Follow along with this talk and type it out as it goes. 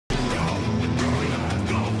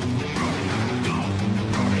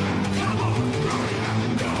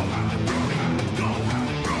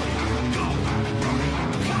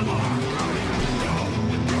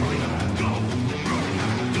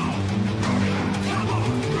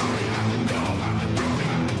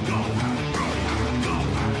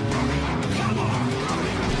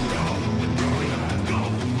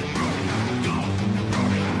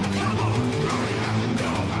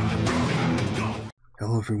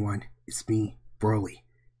everyone, it's me, Broly,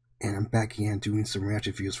 and I'm back again doing some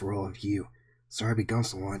reaction videos for all of you. Sorry I've been gone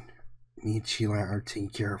so long. Me and Cheelai are taking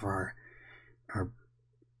care of our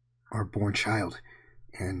born child,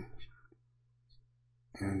 and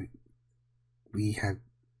we have,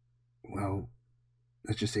 well,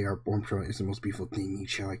 let's just say our born child is the most beautiful thing me and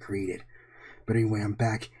Cheelai created. But anyway, I'm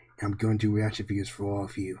back, and I'm going to do reaction videos for all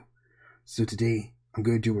of you. So today, I'm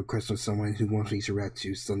going to do a request from someone who wants me to react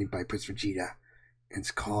to something by Prince Vegeta. And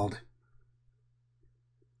it's called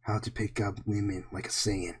How to Pick Up Women Like a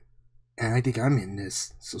Saiyan. And I think I'm in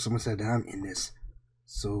this. So someone said that I'm in this.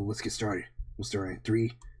 So let's get started. We'll start in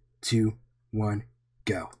 3, 2, 1,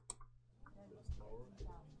 go.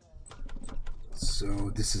 So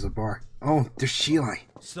this is a bar. Oh, there's Cheelai.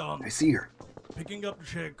 Son, I see her. picking up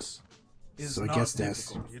chicks is So I not guess that's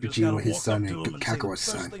difficult. You just Vegeta, gotta his walk son, up to and him say Kakarot's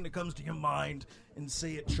the son. first thing that comes to your mind and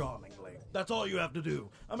say it charmingly. That's all you have to do.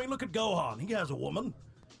 I mean, look at Gohan. He has a woman.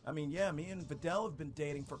 I mean, yeah, me and Videl have been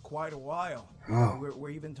dating for quite a while. Oh.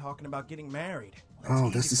 We're even talking about getting married. Oh,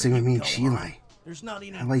 easy that's the for same with you, me and Gohan. Cheelai. There's not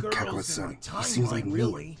any I like girls Kakarot's in my son. He seems like timeline, me,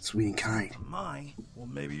 really. sweet and kind. My? Well,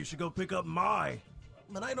 maybe you should go pick up my.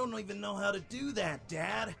 But I don't even know how to do that,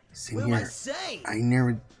 Dad. Same What do I here. say? I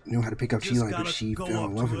never knew how to pick up Just Cheelai, gotta but she go fell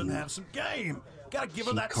in up love to her with and me. have some game. Gotta give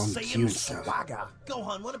her She that called me cute Saiyan and stuff. swagger.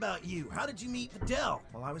 Gohan, what about you? How did you meet Videl?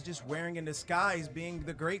 Well, I was just wearing in disguise being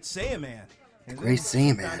the Great Saiyan Man. And Great then Saiyan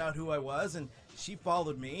she Man. found out who I was, and she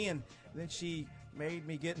followed me, and then she made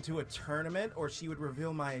me get into a tournament, or she would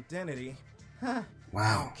reveal my identity. Huh.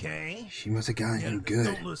 Wow. Okay. She must have gotten Yeah, him good.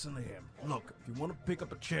 Don't listen to him. Look, if you want to pick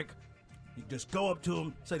up a chick, you just go up to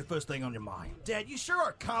him, say the first thing on your mind. Dad, you sure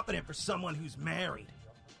are confident for someone who's married.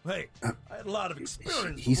 Hey, I had a lot of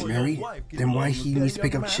experience. He's before your married? wife came Then why along he with needs that to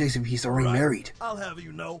pick young up man. chicks if he's already All right, married? I'll have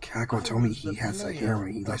you know. Kakarot told me he has a harem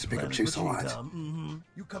and he likes to pick up chicks a lot.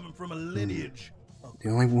 You coming from a lineage. The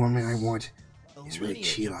only woman I want is really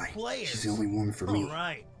lineage of Cheelai. players. She's the only woman for me. All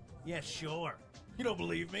right. Yeah, sure. You don't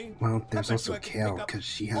believe me? Well, there's I bet also you I can Kale, pick up because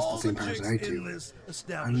she has all the same the powers as chicks I in do. this I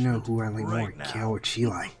don't know establishment who I like more, right now. Kale or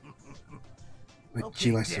Cheelai. But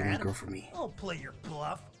Okay, Cheelai's still Dad. the girl for me. I'll play your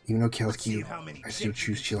bluff. Even though Kale's Let's see cute, how many I still chicks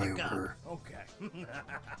you choose can Cheelai pick over up. her. Okay.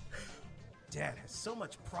 Dad has so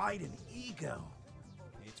much pride and ego.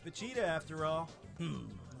 It's Vegeta, after all.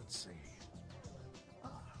 Let's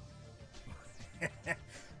see.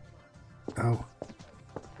 Oh,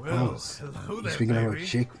 Well, Oh, hello he's there, speaking of a baby.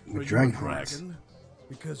 chick with Are you a dragon horns. dragon?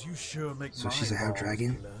 Because you sure make So my she's a half balls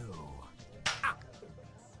dragon? glow.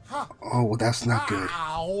 Oh, well, that's not good.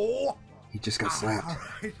 Ow! He just got slapped.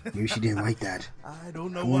 Alright. Maybe she didn't like that. I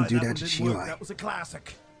don't know I why wouldn't do that that one to didn't work. Cheelai. That was a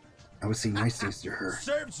classic. I would say nice things to her.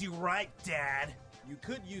 Serves you right, Dad. You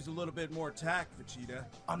could use a little bit more tact, Vegeta.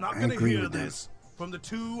 I'm not I gonna agree hear with them. this from the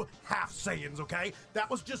two half Saiyans, okay? That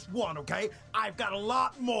was just one, okay? I've got a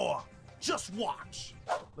lot more. Just watch.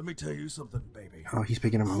 Let me tell you something, baby. Oh, he's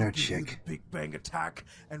picking up I'll another give you chick. the Big Bang attack,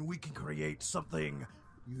 and we can create something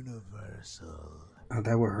universal. Oh,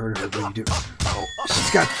 that would hurt her when you do. Oh,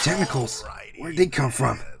 she's got tentacles. Alrighty. Where'd they come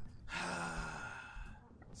from?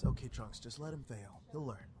 It's okay, Trunks. Just let him fail. He'll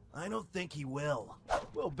learn. I don't think he will.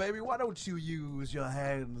 Well, baby, why don't you use your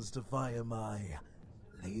hands to fire my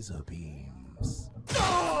laser beams?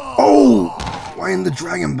 Oh! Why in the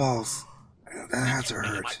Dragon Balls? That has to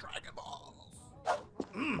hurt. Dragon Balls.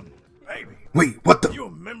 Baby. Wait, what the? You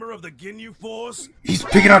a member of the Ginyu Force? He's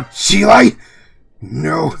picking up Cheelai?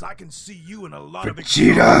 No. Because I can see you in a lot of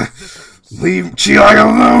Vegeta! positions. Leave Cheelai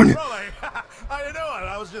alone! Really? How you doing?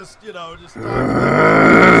 I was just, talking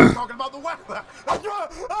about the weather.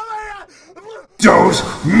 Don't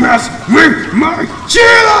mess with my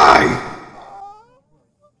Cheelai!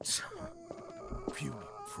 Puny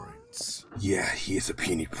Prince. Yeah, he is a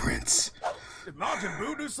puny prince. Did Majin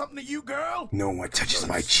Buu do something to you, girl? No one touches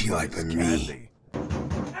my Cheelai but me.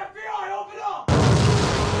 FBI, open up!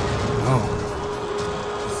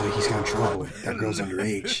 Oh. Looks like he's got in trouble. That girl's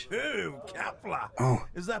underage. Ooh, Kefla. Oh.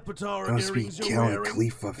 Is that Patara That must be earrings you're Kel and wearing?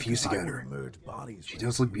 Khalifa fused Because I together. will merge bodies She with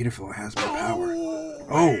does look beautiful and has more power. you.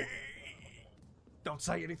 Oh. Don't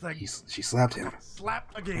say anything. She slapped him.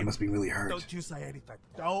 Slap That again. must be really hurt. Don't you say anything.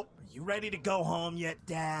 Don't. Are you ready to go home yet,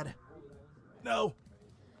 Dad? No.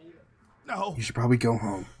 No. You should probably go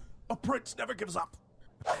home. A prince never gives up.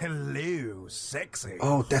 Hello, sexy.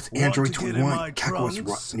 Oh, that's Want Android to get in 21, my Kakarot's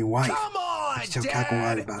trunks? new wife. Come on, Let's tell Dad.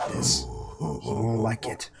 Kakarot about this. He won't like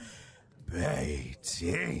it.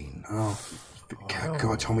 18. Oh,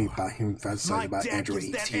 Kakarot told me about him My fantasizing about dad Android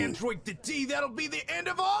gives that 18. Android the D. That'll be the end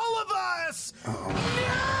of all of us. Uh-oh.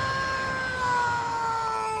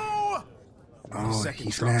 No! Oh, Second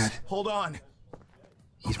he's Trunks. mad. Hold on.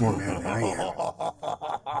 He's more mad than I am.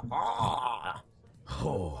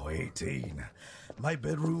 Oh, 18. My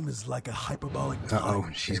bedroom is like a hyperbolic Uh-oh,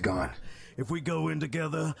 time she's chamber. gone. If we go in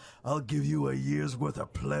together, I'll give you a year's worth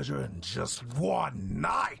of pleasure in just one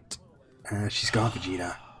night. She's gone,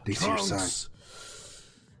 Vegeta. Thanks to your son. Trunks,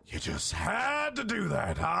 you just had to do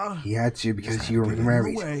that, huh? He had to because Just you were had to get in the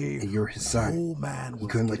married way. and you're his The son. old man He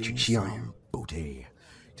was couldn't let you getting cheat on some him. booty.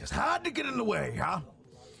 Just had to get in the way, huh?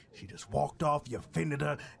 She just walked off, you offended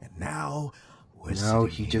her, and now we're No, sitting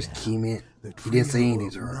he here. just came in. The He didn't say trio anything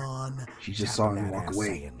of to her. non- She just saw him tapping walk that away.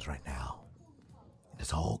 Saiyans right now. And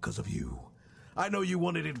it's all because of you. I know you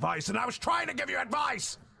wanted advice, and I was trying to give you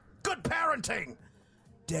advice. Good parenting.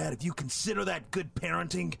 Dad, if you consider that good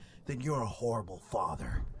parenting, then you're a horrible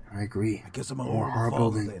father. I agree. I guess I'm a More horrible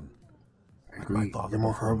horrible father than. then. I Like my agree. father You're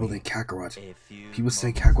more before horrible me. than Kakarot. A few People say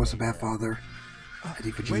moments Kakarot's a bad later. father. I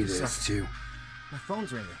think wait Vegeta a is second. too. My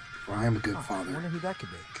phone's ringing. Well, I am a good I father wonder who that could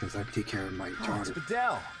be. because I take care of my Oh, it's daughter.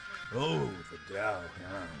 Fidel. Oh, Fidel.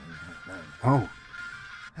 Oh,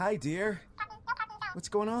 Hi, dear. What's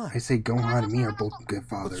going on? I say Gohan and me are both good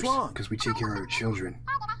fathers wrong? because we take care of our children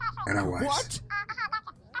and our wives. What?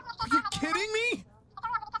 Are you kidding me?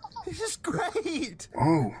 This is great.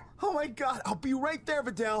 Oh, Oh my God, I'll be right there,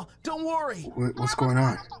 Vidal. Don't worry. what's going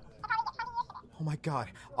on? Oh my God,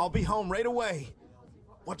 I'll be home right away.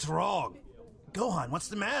 What's wrong? Gohan, what's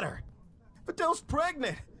the matter? Vidal's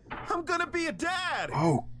pregnant. I'm gonna be a dad.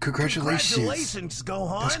 Oh, congratulations! Congratulations,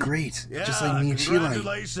 Gohan. That's great. Yeah, Just like me and Cheelai.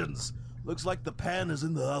 congratulations. Looks like the pan is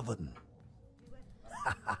in the oven.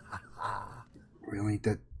 Really,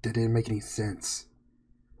 that didn't make any sense.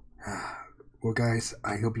 Well, guys,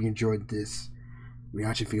 I hope you enjoyed this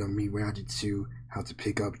reaction video of me reacting to how to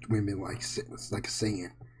pick up women like a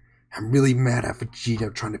Saiyan. I'm really mad at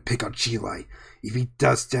Vegeta trying to pick up Cheelai. If he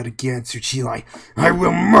does that again to Cheelai, I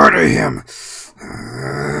will murder him!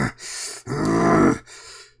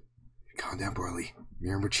 Calm down, Broly.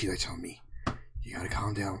 Remember Cheelai told me. You gotta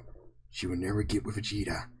calm down. She will never get with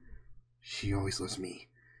Vegeta. She always loves me.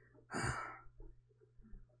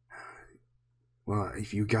 Well,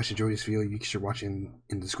 if you guys enjoyed this video, you should watch it in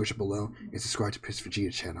the description below and subscribe to Prince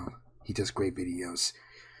Vegeta channel. He does great videos.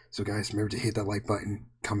 So guys, remember to hit that like button,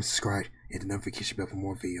 comment, subscribe, and the notification bell for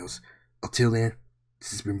more videos. Until then,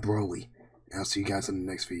 this has been Broly, and I'll see you guys in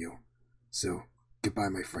the next video. So, goodbye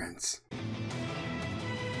my friends.